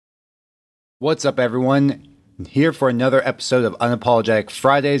What's up, everyone? Here for another episode of Unapologetic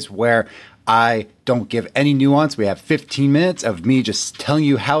Fridays, where I don't give any nuance. We have 15 minutes of me just telling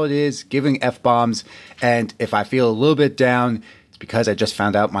you how it is, giving F-bombs, and if I feel a little bit down, it's because I just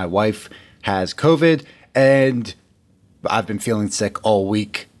found out my wife has COVID, and I've been feeling sick all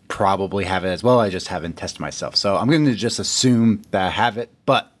week. Probably have it as well. I just haven't tested myself. So I'm going to just assume that I have it,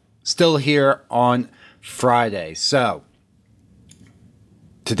 but still here on Friday. So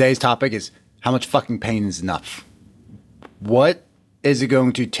today's topic is how much fucking pain is enough? What is it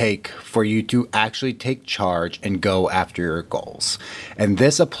going to take for you to actually take charge and go after your goals? And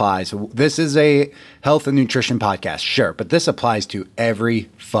this applies, this is a health and nutrition podcast, sure, but this applies to every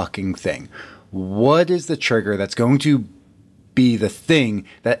fucking thing. What is the trigger that's going to be the thing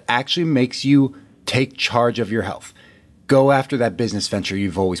that actually makes you take charge of your health? Go after that business venture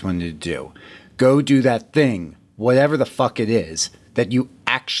you've always wanted to do. Go do that thing, whatever the fuck it is, that you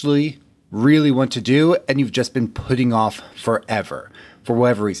actually really want to do and you've just been putting off forever for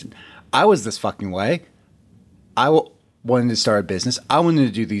whatever reason. I was this fucking way. Wanted to start a business. I wanted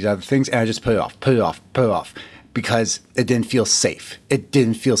to do these other things and I just put it off because it didn't feel safe. It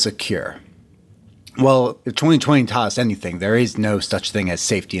didn't feel secure. Well, if 2020 taught us anything, there is no such thing as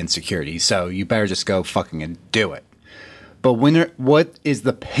safety and security. So you better just go fucking and do it. But what is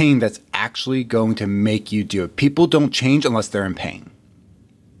the pain that's actually going to make you do it? People don't change unless they're in pain.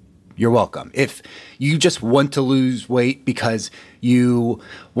 You're welcome. If you just want to lose weight because you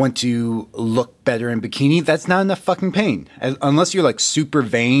want to look better in bikini, that's not enough fucking pain. Unless you're like super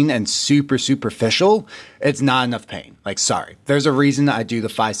vain and super superficial, it's not enough pain. Like, sorry. There's a reason I do the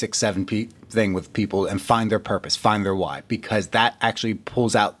 5, 6, 7 thing with people and find their purpose, find their why, because that actually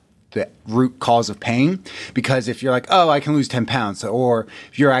pulls out the root cause of pain. Because if you're like, oh, I can lose 10 pounds, or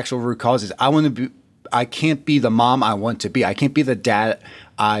if your actual root cause is, I can't be the mom I want to be. I can't be the dad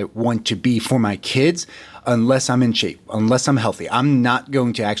I want to be for my kids unless I'm in shape, unless I'm healthy. I'm not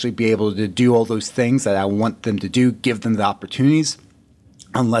going to actually be able to do all those things that I want them to do, give them the opportunities,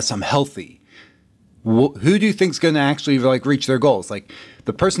 unless I'm healthy. Who do you think's going to actually like reach their goals? Like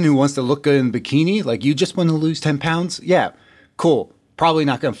the person who wants to look good in bikini, like you just want to lose 10 pounds? Yeah, cool. Probably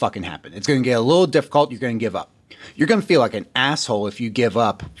not going to fucking happen. It's going to get a little difficult. You're going to give up. You're going to feel like an asshole if you give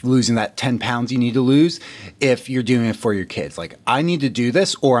up losing that 10 pounds you need to lose if you're doing it for your kids. Like, I need to do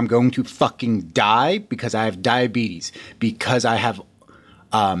this or I'm going to fucking die because I have diabetes, because I have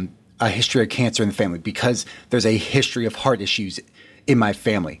a history of cancer in the family, because there's a history of heart issues in my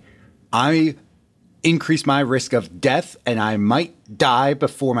family. I increase my risk of death and I might die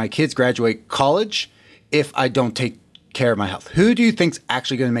before my kids graduate college if I don't take care of my health. Who do you think's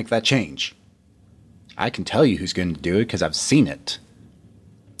actually going to make that change? I can tell you who's going to do it because I've seen it.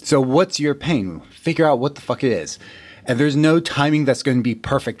 So what's your pain? Figure out what the fuck it is. And there's no timing that's going to be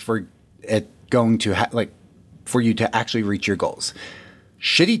perfect for it going to for you to actually reach your goals.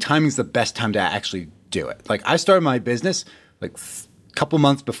 Shitty timing is the best time to actually do it. Like I started my business like a couple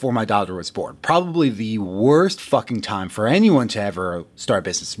months before my daughter was born. Probably the worst fucking time for anyone to ever start a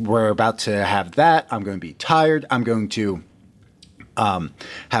business. We're about to have that. I'm going to be tired. I'm going to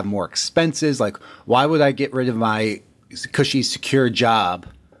have more expenses. Like, why would I get rid of my cushy, secure job?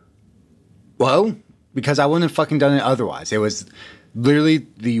 Well, because I wouldn't have fucking done it otherwise. It was literally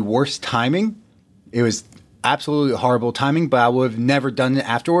the worst timing. It was absolutely horrible timing, but I would have never done it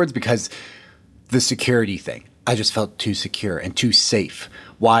afterwards because the security thing. I just felt too secure and too safe.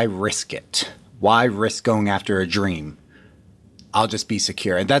 Why risk it? Why risk going after a dream? I'll just be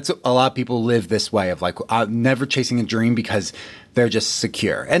secure. And that's a lot of people live this way of like, I'm never chasing a dream because they're just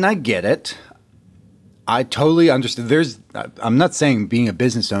secure. And I get it. I totally understand. I'm not saying being a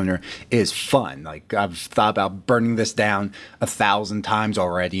business owner is fun. Like I've thought about burning this down 1,000 times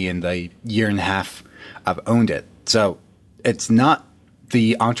already in the year and a half I've owned it. So it's not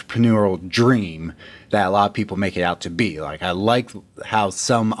the entrepreneurial dream that a lot of people make it out to be. Like I like how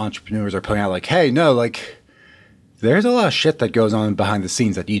some entrepreneurs are putting out like, hey, no, like, there's a lot of shit that goes on behind the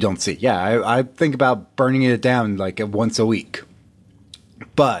scenes that you don't see. Yeah, I think about burning it down like once a week.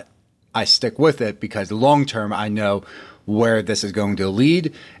 But I stick with it because long term, I know where this is going to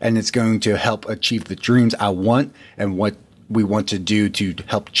lead and it's going to help achieve the dreams I want and what we want to do to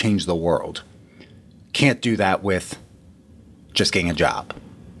help change the world. Can't do that with just getting a job.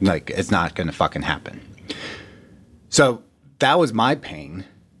 Like, it's not going to fucking happen. So that was my pain.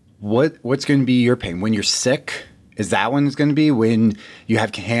 What's going to be your pain? When you're sick? Is that when it's going to be? When you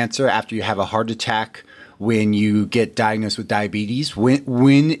have cancer, after you have a heart attack, when you get diagnosed with diabetes?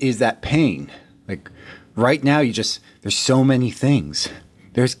 When is that pain? Like right now, there's so many things.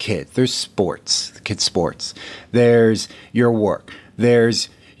 There's kids, there's sports, kids' sports. There's your work. There's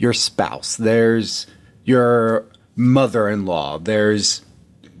your spouse, there's your mother-in-law,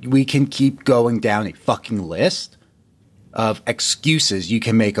 we can keep going down a fucking list of excuses you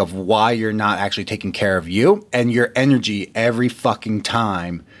can make of why you're not actually taking care of you, and your energy every fucking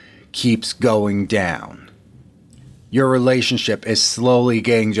time keeps going down. Your relationship is slowly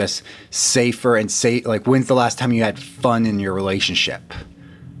getting just safer and safe. Like, when's the last time you had fun in your relationship?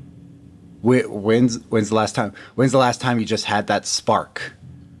 When's the last time? When's the last time you just had that spark?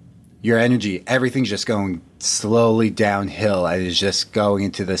 Your energy, everything's just going slowly downhill, and it's just going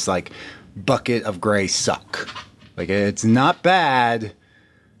into this like bucket of gray suck. Like, it's not bad,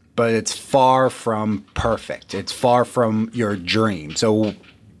 but it's far from perfect. It's far from your dream. So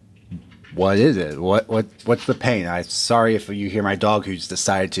what is it? What's the pain? I'm sorry if you hear my dog who's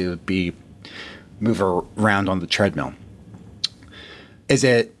decided to move around on the treadmill.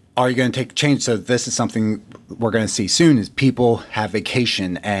 Are you going to take change? So this is something we're going to see soon, is people have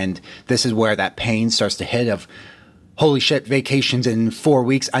vacation, and this is where that pain starts to hit of, holy shit, vacations in 4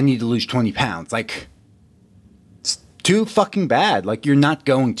 weeks, I need to lose 20 pounds. Like, it's too fucking bad. Like, you're not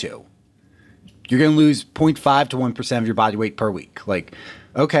going to. You're going to lose 0.5 to 1% of your body weight per week. Like,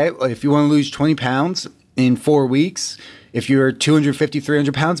 okay, if you want to lose 20 pounds in 4 weeks, if you're 250,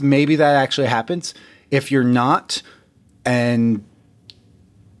 300 pounds, maybe that actually happens. If you're not, and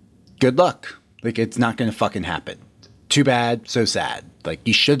good luck. Like, it's not going to fucking happen. Too bad, so sad. Like,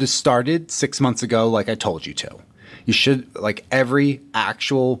 you should have started 6 months ago like I told you to. You should, like every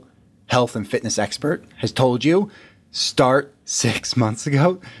actual health and fitness expert has told you, start 6 months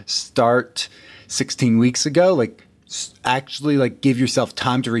ago, start 16 weeks ago. Like, actually, like, give yourself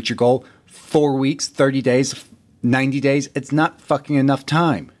time to reach your goal. 4 weeks, 30 days, 90 days, it's not fucking enough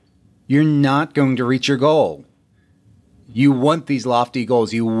time. You're not going to reach your goal. You want these lofty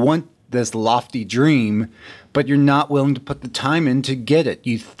goals. You want this lofty dream, but you're not willing to put the time in to get it.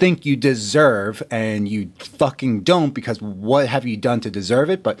 You think you deserve, and you fucking don't, because what have you done to deserve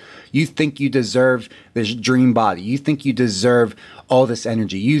it? But you think you deserve this dream body. You think you deserve all this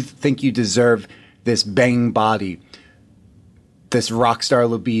energy. You think you deserve this bang body, this rock star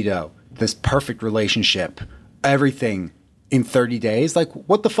libido, this perfect relationship, everything in 30 days. Like,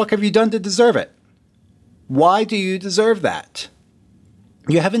 what the fuck have you done to deserve it? Why do you deserve that?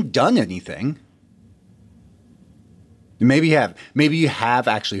 You haven't done anything. Maybe you have. Maybe you have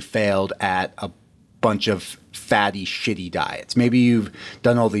actually failed at a bunch of fatty, shitty diets. Maybe you've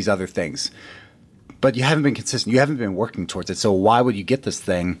done all these other things. But you haven't been consistent. You haven't been working towards it. So why would you get this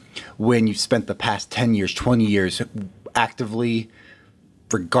thing when you've spent the past 10 years, 20 years actively,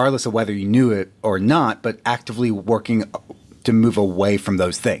 regardless of whether you knew it or not, but actively working to move away from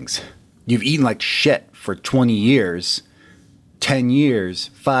those things? You've eaten like shit for 20 years, 10 years,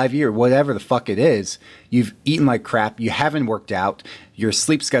 5 years, whatever the fuck it is. You've eaten like crap. You haven't worked out. Your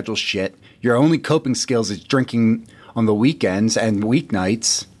sleep schedule's shit. Your only coping skills is drinking on the weekends and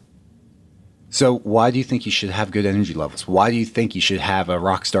weeknights. So why do you think you should have good energy levels? Why do you think you should have a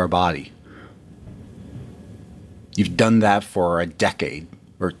rock star body? You've done that for a decade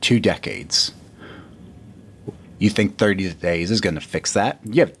or 2 decades. You think 30 days is going to fix that?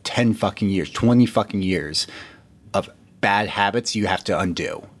 You have 10 fucking years, 20 fucking years of bad habits you have to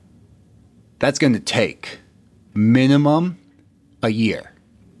undo. That's going to take minimum a year.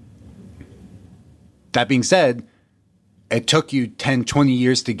 That being said, it took you 10, 20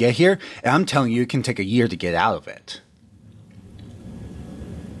 years to get here, and I'm telling you, it can take a year to get out of it.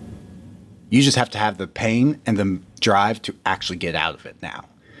 You just have to have the pain and the drive to actually get out of it now.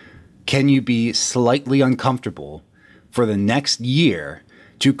 Can you be slightly uncomfortable for the next year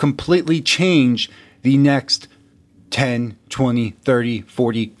to completely change the next 10, 20, 30,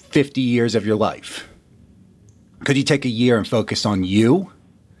 40, 50 years of your life? Could you take a year and focus on you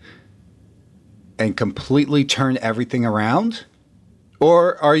and completely turn everything around?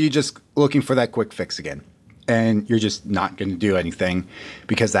 Or are you just looking for that quick fix again? And you're just not going to do anything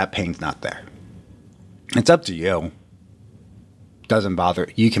because that pain's not there. It's up to you. Doesn't bother.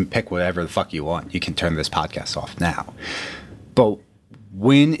 You can pick whatever the fuck you want. You can turn this podcast off now. But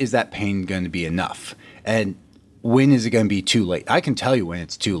when is that pain going to be enough? And when is it going to be too late? I can tell you when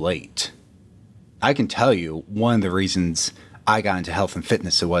it's too late. I can tell you one of the reasons I got into health and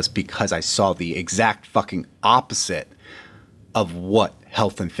fitness was because I saw the exact fucking opposite of what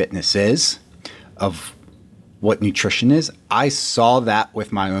health and fitness is, of what nutrition is. I saw that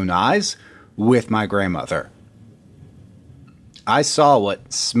with my own eyes with my grandmother. I saw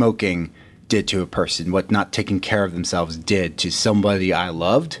what smoking did to a person, what not taking care of themselves did to somebody I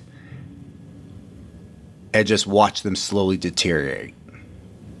loved, and just watched them slowly deteriorate.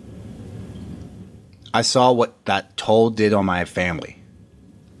 I saw what that toll did on my family.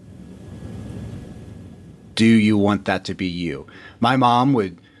 Do you want that to be you? My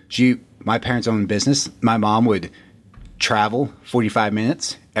parents owned business. My mom would travel 45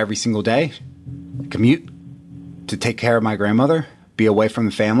 minutes every single day, commute to take care of my grandmother, be away from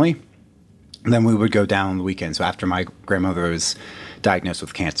the family. And then we would go down on the weekends. So after my grandmother was diagnosed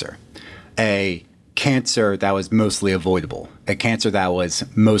with cancer, a cancer that was mostly avoidable, a cancer that was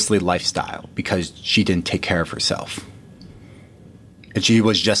mostly lifestyle because she didn't take care of herself. And she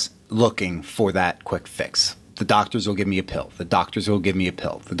was just looking for that quick fix. The doctors will give me a pill. The doctors will give me a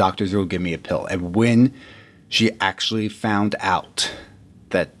pill. The doctors will give me a pill. And when she actually found out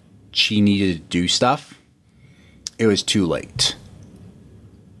that she needed to do stuff, it was too late.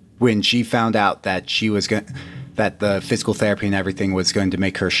 When she found out that that the physical therapy and everything was going to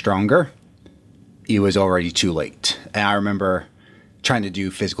make her stronger, it was already too late. And I remember trying to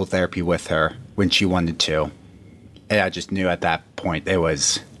do physical therapy with her when she wanted to. And I just knew at that point it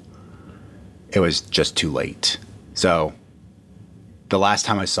was just too late. So the last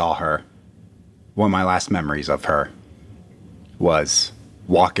time I saw her, one of my last memories of her was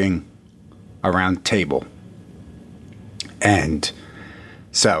walking around the table. And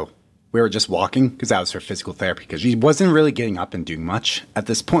so we were just walking because that was her physical therapy, because she wasn't really getting up and doing much at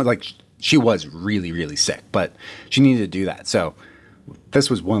this point. Like, she was really, really sick, but she needed to do that. So this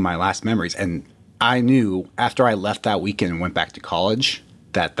was one of my last memories. And I knew after I left that weekend and went back to college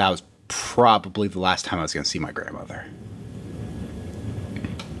that was probably the last time I was going to see my grandmother.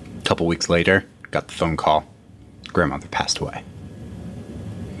 A couple weeks later, got the phone call. Grandmother passed away.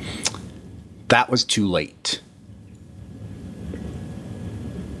 That was too late.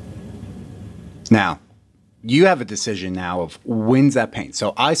 Now, you have a decision now of when's that pain.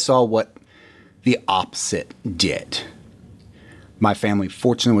 So I saw what the opposite did. My family,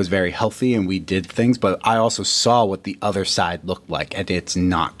 fortunately, was very healthy and we did things, but I also saw what the other side looked like, and it's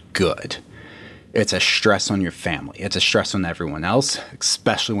not good. It's a stress on your family. It's a stress on everyone else,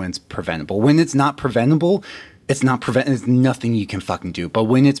 especially when it's preventable. When it's not preventable, it's not there's nothing you can fucking do. But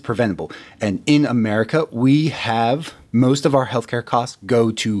when it's preventable, and in America, we have most of our healthcare costs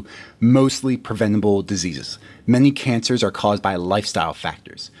go to mostly preventable diseases. Many cancers are caused by lifestyle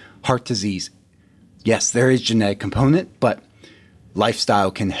factors. Heart disease, yes, there is genetic component, but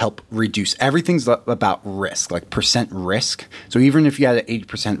lifestyle can help reduce. Everything's about risk, like percent risk. So even if you had an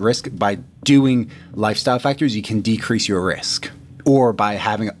 80% risk, by doing lifestyle factors, you can decrease your risk. Or by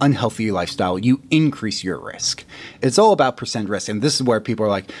having an unhealthy lifestyle, you increase your risk. It's all about percent risk. And this is where people are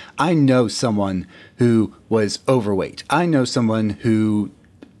like, I know someone who was overweight. I know someone who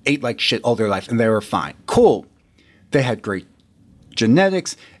ate like shit all their life and they were fine. Cool. They had great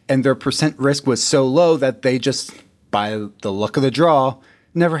genetics and their percent risk was so low that they just, by the luck of the draw,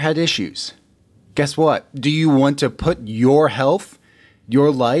 never had issues. Guess what? Do you want to put your health, your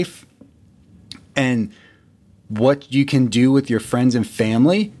life, and what you can do with your friends and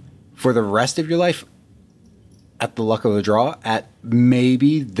family for the rest of your life at the luck of the draw, at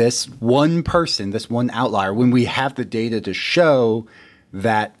maybe this one person, this one outlier, when we have the data to show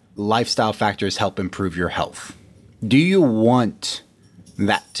that lifestyle factors help improve your health? Do you want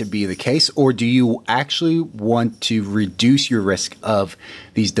that to be the case, or do you actually want to reduce your risk of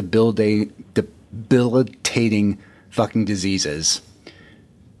these debilitating fucking diseases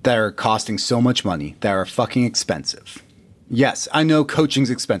that are costing so much money, that are fucking expensive? Yes, I know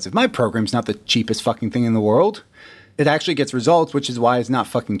coaching's expensive. My program's not the cheapest fucking thing in the world. It actually gets results, which is why it's not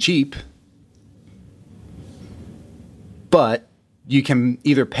fucking cheap. But you can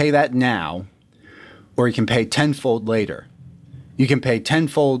either pay that now, or you can pay tenfold later. You can pay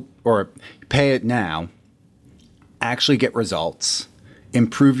tenfold or pay it now, actually get results,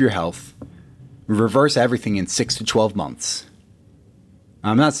 improve your health, reverse everything in 6 to 12 months.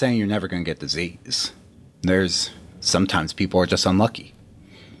 I'm not saying you're never going to get disease. Sometimes people are just unlucky.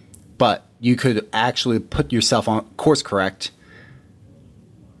 But you could actually put yourself on course correct,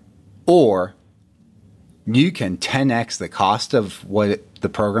 or you can 10x the cost of what the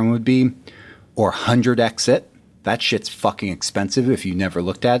program would be, or 100x it. That shit's fucking expensive if you never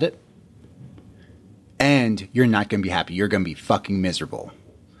looked at it. And you're not going to be happy. You're going to be fucking miserable.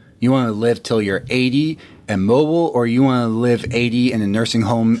 You want to live till you're 80 and mobile, or you want to live 80 in a nursing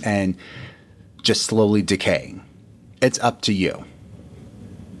home and just slowly decaying. It's up to you.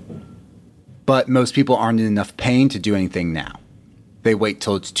 But most people aren't in enough pain to do anything now. They wait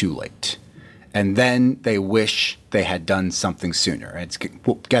till it's too late. And then they wish they had done something sooner.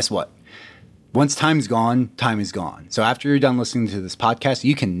 Well, guess what? Once time's gone, time is gone. So after you're done listening to this podcast,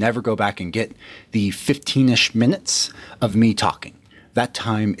 you can never go back and get the 15-ish minutes of me talking. That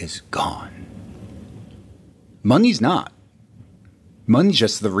time is gone. Money's not. Money's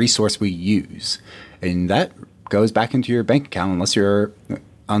just the resource we use. And that goes back into your bank account unless you're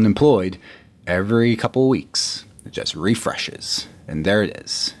unemployed every couple of weeks. It just refreshes. And there it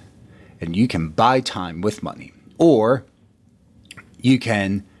is. And you can buy time with money. Or you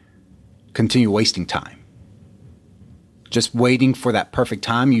can continue wasting time. Just waiting for that perfect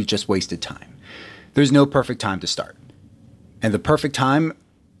time, you've just wasted time. There's no perfect time to start. And the perfect time,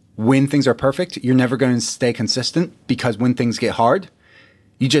 when things are perfect, you're never going to stay consistent, because when things get hard,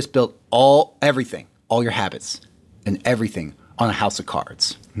 you just built everything, all your habits and everything on a house of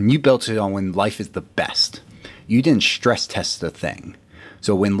cards. And you built it on when life is the best. You didn't stress test the thing.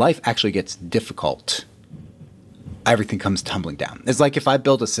 So when life actually gets difficult, everything comes tumbling down. It's like if I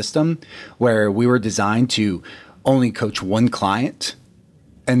built a system where we were designed to only coach one client,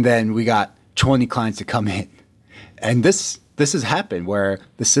 and then we got 20 clients to come in. And this has happened where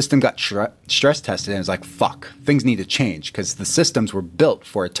the system got stress tested and it's like, fuck, things need to change, because the systems were built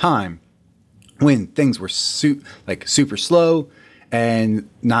for a time when things were super slow and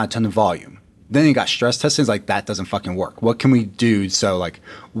not a ton of volume. Then it got stress tested. It's like, that doesn't fucking work. What can we do? So like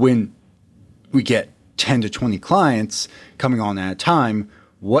when we get 10 to 20 clients coming on at a time,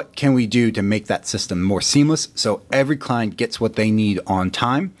 what can we do to make that system more seamless so every client gets what they need on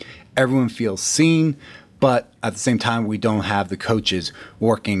time, everyone feels seen, but at the same time, we don't have the coaches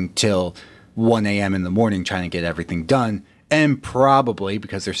working till 1 a.m. in the morning trying to get everything done, and probably,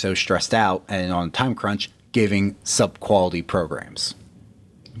 because they're so stressed out and on a time crunch, giving sub-quality programs.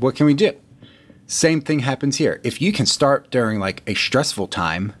 What can we do? Same thing happens here. If you can start during like a stressful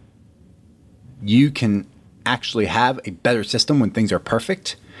time, you can actually have a better system when things are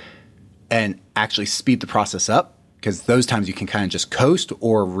perfect and actually speed the process up, because those times you can kind of just coast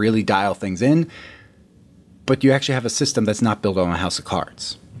or really dial things in, but you actually have a system that's not built on a house of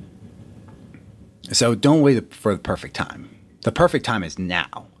cards. So don't wait for the perfect time. The perfect time is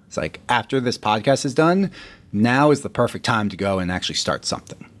now. It's like after this podcast is done, now is the perfect time to go and actually start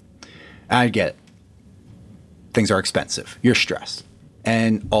something. I get it. Things are expensive. You're stressed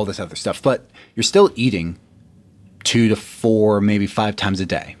and all this other stuff, but you're still eating 2 to 4, maybe 5 times a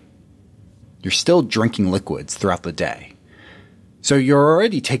day. You're still drinking liquids throughout the day. So you're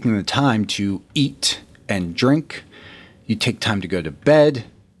already taking the time to eat and drink. You take time to go to bed.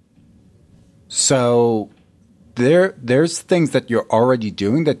 So there's things that you're already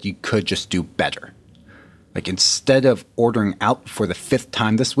doing that you could just do better. Like instead of ordering out for the 5th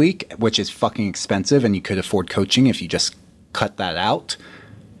time this week, which is fucking expensive, and you could afford coaching if you just cut that out.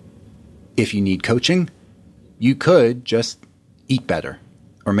 If you need coaching, you could just eat better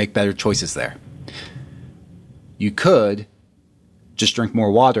or make better choices there. You could just drink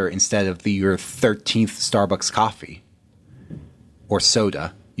more water instead of your 13th Starbucks coffee or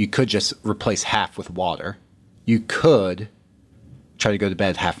soda. You could just replace half with water. You could try to go to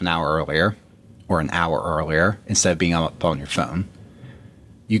bed half an hour earlier or an hour earlier instead of being up on your phone.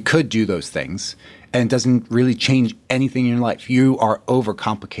 You could do those things, and it doesn't really change anything in your life. You are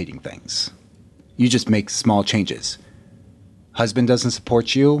overcomplicating things. You just make small changes. Husband doesn't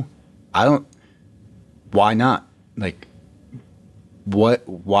support you. Why not? Like,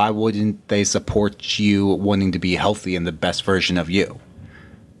 why wouldn't they support you wanting to be healthy and the best version of you?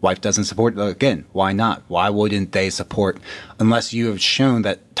 Wife doesn't support, again, why not? Why wouldn't they support, unless you have shown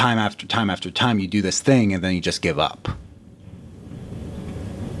that time after time after time you do this thing and then you just give up?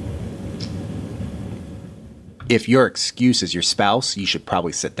 If your excuse is your spouse, you should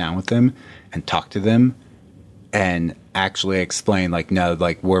probably sit down with them and talk to them and actually explain, like, no,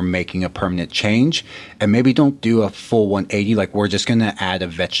 like, we're making a permanent change, and maybe don't do a full 180. Like, we're just going to add a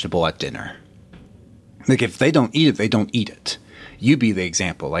vegetable at dinner. Like, if they don't eat it, they don't eat it. You be the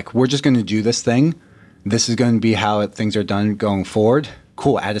example. Like, we're just going to do this thing. This is going to be how things are done going forward.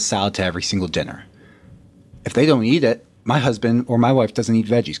 Cool. Add a salad to every single dinner. If they don't eat it, my husband or my wife doesn't eat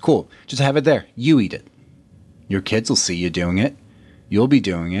veggies. Cool. Just have it there. You eat it. Your kids will see you doing it. You'll be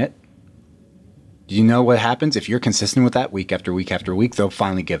doing it. Do you know what happens? If you're consistent with that week after week after week, they'll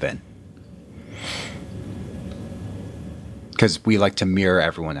finally give in. Because we like to mirror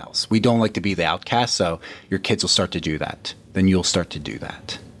everyone else. We don't like to be the outcast, so your kids will start to do that. Then you'll start to do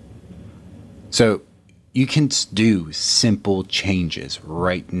that. So you can do simple changes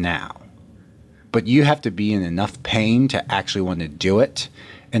right now. But you have to be in enough pain to actually want to do it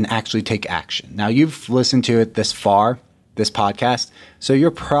and actually take action. Now, you've listened to it this far, this podcast, so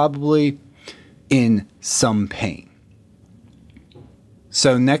you're probably in some pain.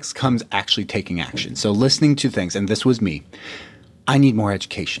 So next comes actually taking action. So listening to things, and this was me. I need more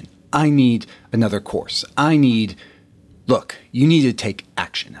education. I need another course. Look, you need to take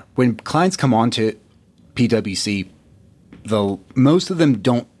action. When clients come on to PWC, the most of them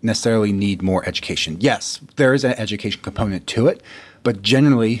don't necessarily need more education. Yes, there is an education component to it, but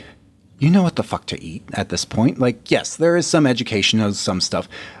generally, you know what the fuck to eat at this point. Like, yes, there is some education of some stuff,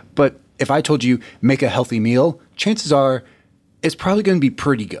 but if I told you make a healthy meal, chances are it's probably going to be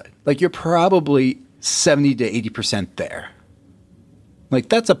pretty good. Like, you're probably 70 to 80% there. Like,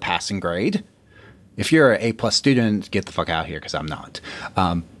 that's a passing grade. If you're an A+ student, get the fuck out of here, because I'm not.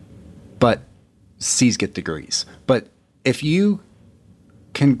 But C's get degrees. But if you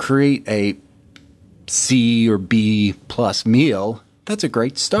can create a C or B+ meal, that's a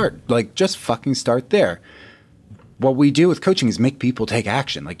great start. Like, just fucking start there. What we do with coaching is make people take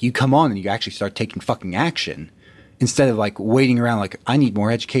action. Like, you come on and you actually start taking fucking action instead of like waiting around like, I need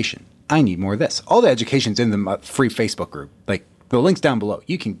more education. I need more of this. All the education's in the free Facebook group. Like, the link's down below.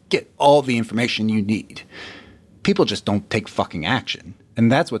 You can get all the information you need. People just don't take fucking action.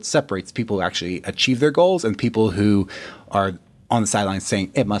 And that's what separates people who actually achieve their goals and people who are on the sidelines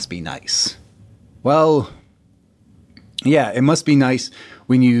saying, it must be nice. Well, yeah, it must be nice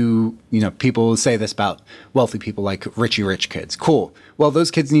when you know, people say this about wealthy people like richy rich kids. Cool. Well,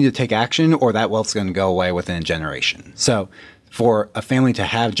 those kids need to take action or that wealth's going to go away within a generation. So for a family to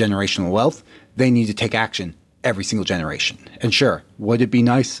have generational wealth, they need to take action every single generation. And sure, would it be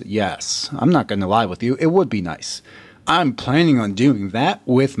nice? Yes. I'm not going to lie with you. It would be nice. I'm planning on doing that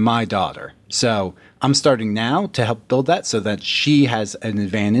with my daughter. So I'm starting now to help build that so that she has an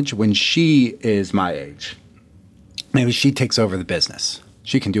advantage when she is my age. Maybe she takes over the business.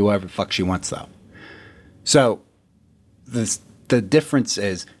 She can do whatever the fuck she wants, though. So the difference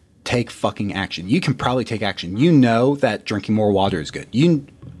is take fucking action. You can probably take action. You know that drinking more water is good. You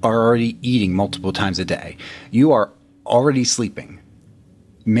are already eating multiple times a day. You are already sleeping.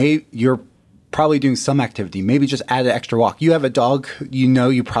 You're probably doing some activity. Maybe just add an extra walk. You have a dog. You know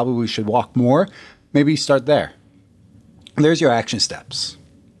you probably should walk more. Maybe you start there. There's your action steps.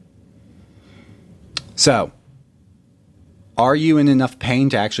 So, are you in enough pain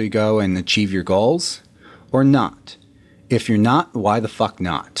to actually go and achieve your goals or not? If you're not, why the fuck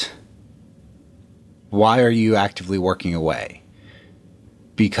not? Why are you actively working away?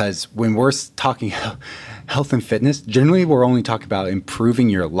 Because when we're talking health and fitness, generally we're only talking about improving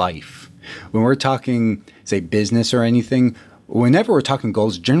your life. When we're talking, say, business or anything, whenever we're talking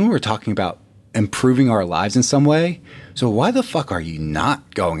goals, generally we're talking about improving our lives in some way. So why the fuck are you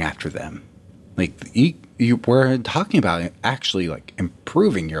not going after them? Like, we're talking about actually like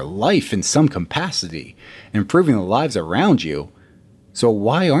improving your life in some capacity, improving the lives around you. So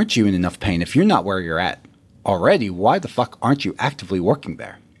why aren't you in enough pain? If you're not where you're at already, why the fuck aren't you actively working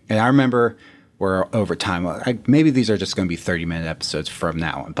there? And I remember we're over time. Maybe these are just going to be 30-minute episodes from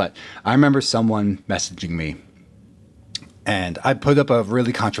now on. But I remember someone messaging me, and I put up a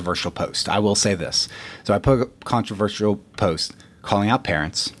really controversial post. I will say this. So I put a controversial post calling out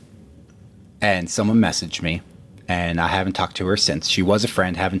parents, and someone messaged me, and I haven't talked to her since. She was a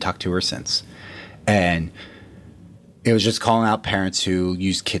friend, haven't talked to her since. And it was just calling out parents who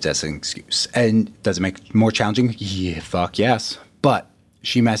use kids as an excuse. And does it make it more challenging? Yeah, fuck yes. But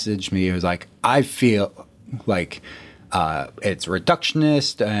she messaged me. It was like, I feel like it's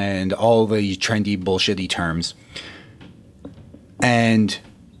reductionist and all the trendy bullshitty terms. And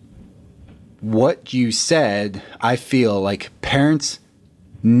what you said, I feel like parents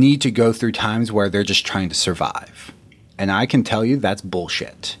need to go through times where they're just trying to survive. And I can tell you that's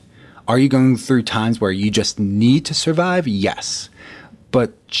bullshit. Are you going through times where you just need to survive? Yes.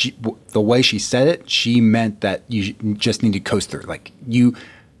 But the way she said it, she meant that you just need to coast through. Like, you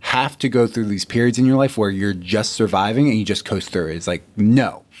have to go through these periods in your life where you're just surviving and you just coast through. It's like,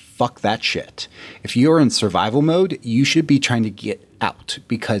 no, fuck that shit. If you're in survival mode, you should be trying to get out,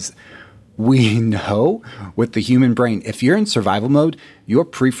 because we know with the human brain, if you're in survival mode, your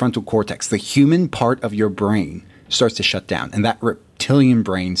prefrontal cortex, the human part of your brain, starts to shut down, and that reptilian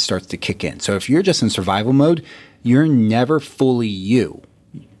brain starts to kick in. So if you're just in survival mode, you're never fully you.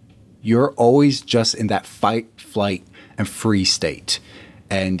 You're always just in that fight, flight, and free state,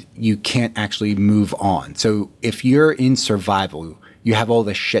 and you can't actually move on. So if you're in survival, you have all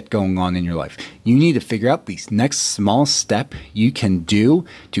this shit going on in your life. You need to figure out the next small step you can do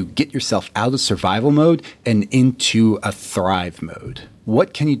to get yourself out of survival mode and into a thrive mode.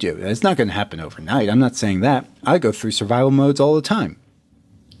 What can you do? It's not going to happen overnight. I'm not saying that. I go through survival modes all the time.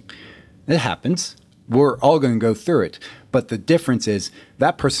 It happens. We're all going to go through it. But the difference is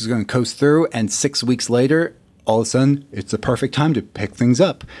that person's going to coast through, and 6 weeks later, all of a sudden, it's the perfect time to pick things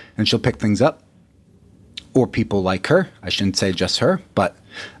up. And she'll pick things up. Or people like her. I shouldn't say just her, but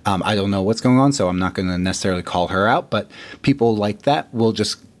I don't know what's going on, so I'm not going to necessarily call her out. But people like that will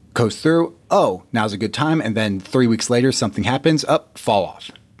just Goes through, oh, now's a good time. And then 3 weeks later, something happens, fall off.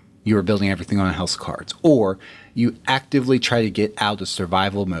 You are building everything on a house of cards. Or you actively try to get out of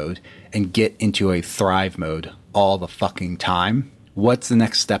survival mode and get into a thrive mode all the fucking time. What's the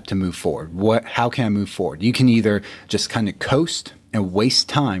next step to move forward? How can I move forward? You can either just kind of coast and waste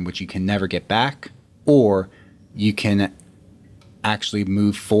time, which you can never get back, or you can actually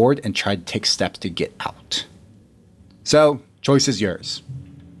move forward and try to take steps to get out. So, choice is yours.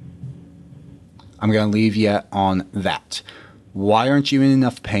 I'm going to leave you on that. Why aren't you in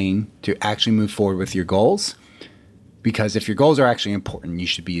enough pain to actually move forward with your goals? Because if your goals are actually important, you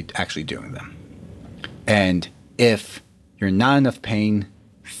should be actually doing them. And if you're not enough pain,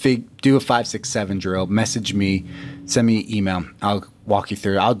 do a 5, 6, 7 drill, message me, send me an email. I'll walk you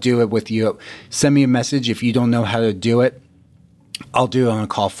through it. I'll do it with you. Send me a message. If you don't know how to do it, I'll do it on a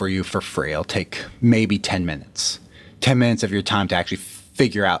call for you for free. I'll take maybe 10 minutes. 10 minutes of your time to actually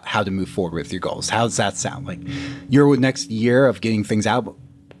figure out how to move forward with your goals. How does that sound? Like your next year of getting things out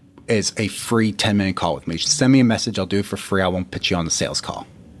is a free 10-minute call with me. Just send me a message. I'll do it for free. I won't put you on the sales call.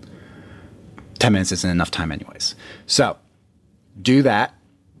 10 minutes isn't enough time anyways. So do that,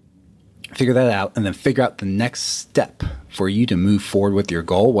 figure that out, and then figure out the next step for you to move forward with your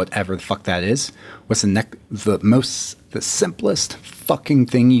goal, whatever the fuck that is. What's the simplest fucking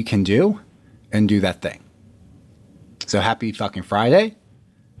thing you can do, and do that thing. So happy fucking Friday.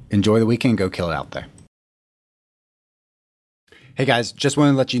 Enjoy the weekend. Go kill it out there. Hey guys, just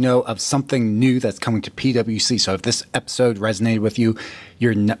want to let you know of something new that's coming to PWC. So if this episode resonated with you,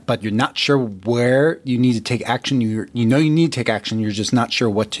 but you're not sure where you need to take action, you know you need to take action, you're just not sure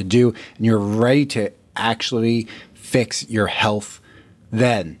what to do, and you're ready to actually fix your health,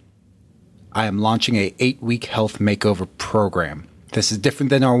 then I am launching a 8-week health makeover program. This is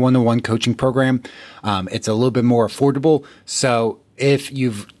different than our one-on-one coaching program. It's a little bit more affordable. So if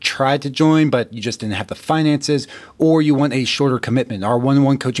you've tried to join, but you just didn't have the finances, or you want a shorter commitment, our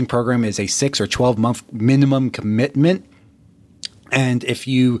one-on-one coaching program is a 6 or 12-month minimum commitment. And if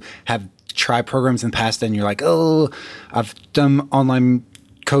you have tried programs in the past and you're like, oh, I've done online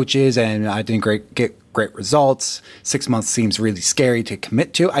coaches and I didn't get great results, 6 months seems really scary to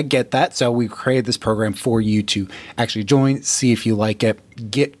commit to. I get that. So we created this program for you to actually join, see if you like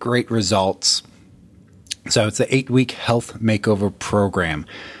it, get great results. So it's the 8-week health makeover program.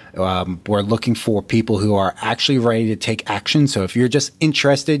 We're looking for people who are actually ready to take action. So if you're just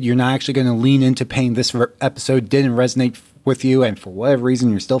interested, you're not actually going to lean into pain, this episode didn't resonate with you, and for whatever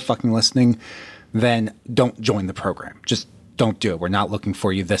reason you're still fucking listening, then don't join the program. Just don't do it. We're not looking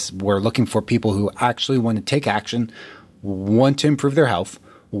for you. We're looking for people who actually want to take action, want to improve their health,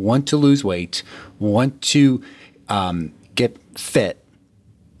 want to lose weight, want to get fit.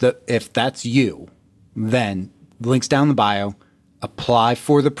 If that's you, then links down in the bio, apply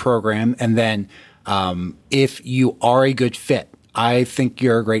for the program. And then if you are a good fit, I think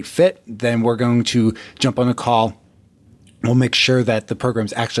you're a great fit, then we're going to jump on a call. We'll make sure that the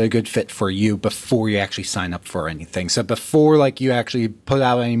program's actually a good fit for you before you actually sign up for anything. So before you actually put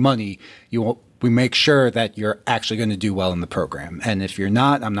out any money, we make sure that you're actually going to do well in the program. And if you're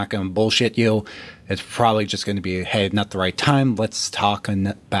not, I'm not going to bullshit you. It's probably just going to be, hey, not the right time. Let's talk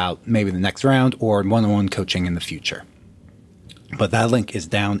about maybe the next round or one-on-one coaching in the future. But that link is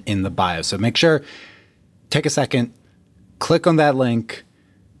down in the bio. So make sure, take a second, click on that link,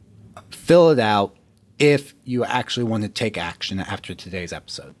 fill it out if you actually want to take action after today's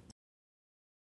episode.